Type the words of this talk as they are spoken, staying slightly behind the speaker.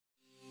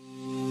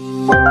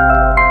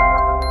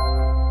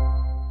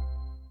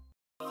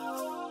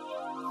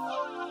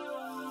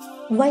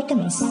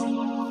Vitamins.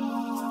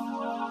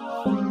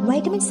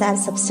 Vitamins are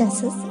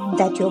substances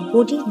that your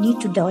body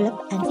needs to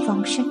develop and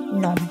function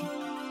normally.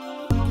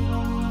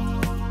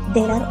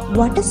 There are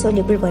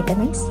water-soluble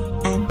vitamins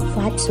and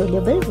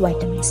fat-soluble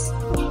vitamins.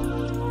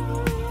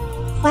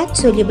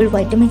 Fat-soluble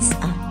vitamins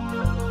are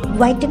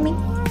vitamin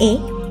A,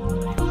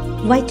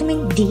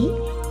 vitamin D,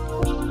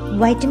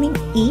 vitamin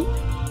E,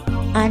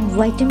 and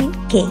vitamin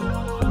K.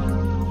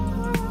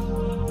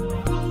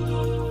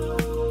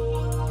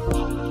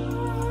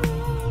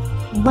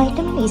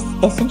 Vitamin is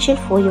essential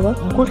for your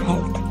good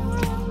health.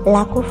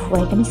 Lack of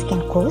vitamins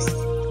can cause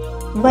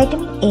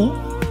vitamin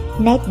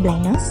A, night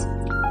blindness,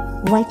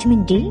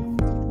 vitamin D,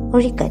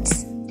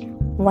 rickets,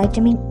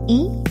 vitamin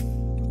E,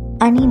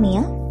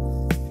 anemia,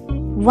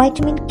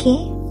 vitamin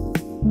K,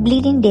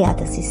 bleeding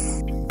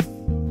diathesis.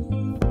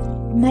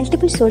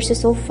 Multiple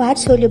sources of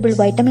fat-soluble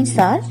vitamins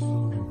are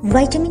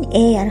vitamin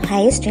A are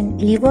highest in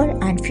liver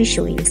and fish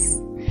oils.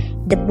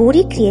 The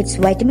body creates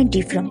vitamin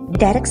D from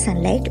direct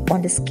sunlight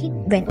on the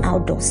skin when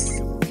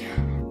outdoors.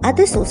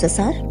 Other sources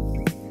are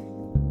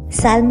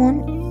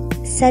salmon,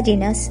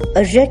 sardines,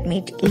 red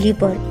meat,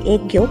 liver,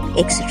 egg yolk,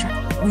 etc.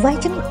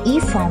 Vitamin E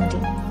found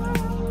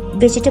in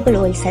vegetable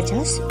oils such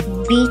as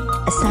wheat,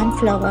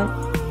 sunflower,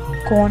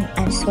 corn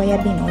and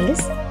soybean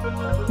oils,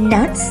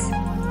 nuts,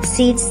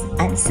 seeds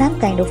and some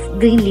kind of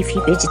green leafy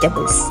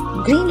vegetables.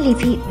 Green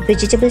leafy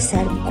vegetables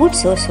are a good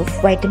source of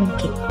vitamin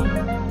K.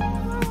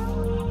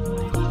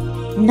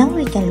 Now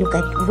we can look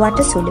at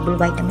water-soluble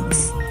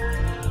vitamins.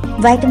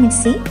 Vitamin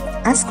C,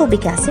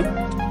 ascorbic acid,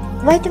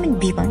 vitamin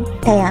B1,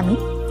 thiamin,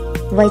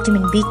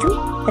 vitamin B2,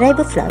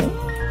 riboflavin,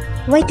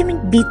 vitamin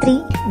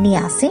B3,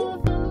 niacin,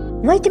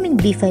 vitamin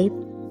B5,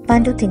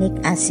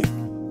 pantothenic acid.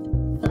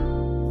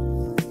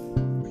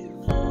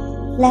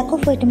 Lack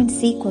of vitamin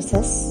C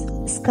causes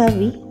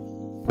scurvy,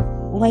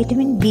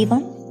 vitamin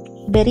B1,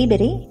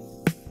 beriberi,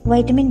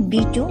 vitamin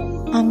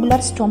B2, angular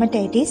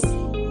stomatitis,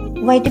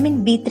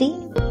 vitamin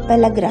B3,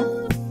 pellagra,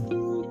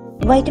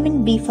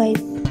 vitamin B5,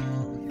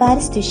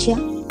 paresthesia,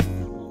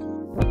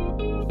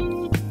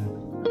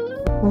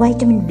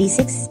 vitamin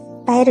B6,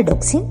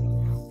 pyridoxine,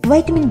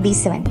 vitamin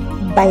B7,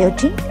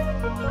 biotin,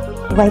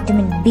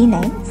 vitamin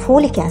B9,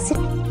 folic acid,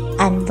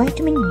 and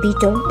vitamin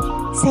B12,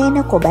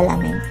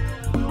 cyanocobalamin.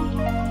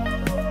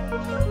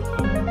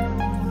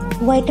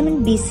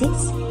 Vitamin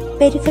B6,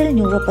 peripheral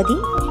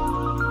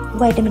neuropathy,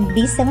 vitamin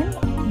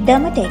B7,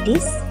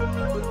 dermatitis,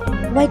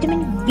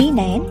 vitamin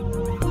B9,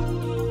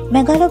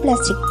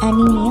 megaloblastic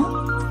anemia,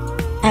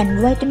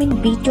 and vitamin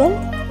B12,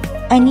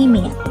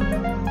 anemia.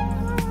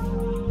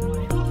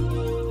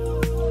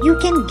 You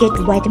can get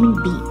vitamin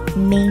B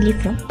mainly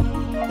from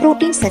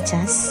proteins such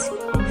as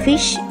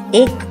fish,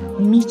 egg,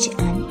 meat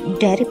and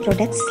dairy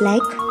products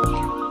like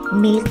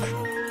milk,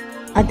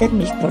 other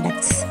milk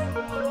products.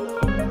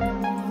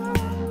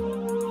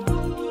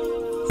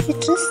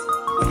 Citrus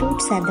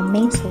fruits are the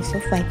main source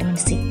of vitamin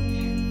C.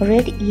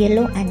 Red,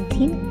 yellow and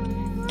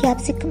thin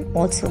capsicum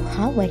also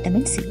have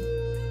vitamin C.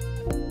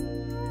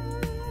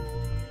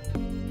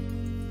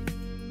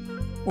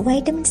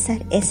 Vitamins are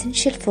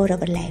essential for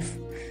our life,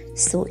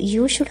 so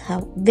you should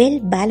have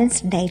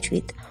well-balanced diet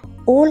with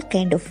all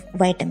kind of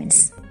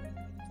vitamins.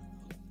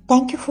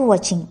 Thank you for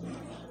watching.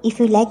 If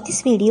you like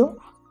this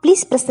video,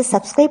 please press the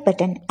subscribe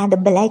button and the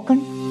bell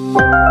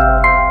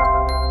icon.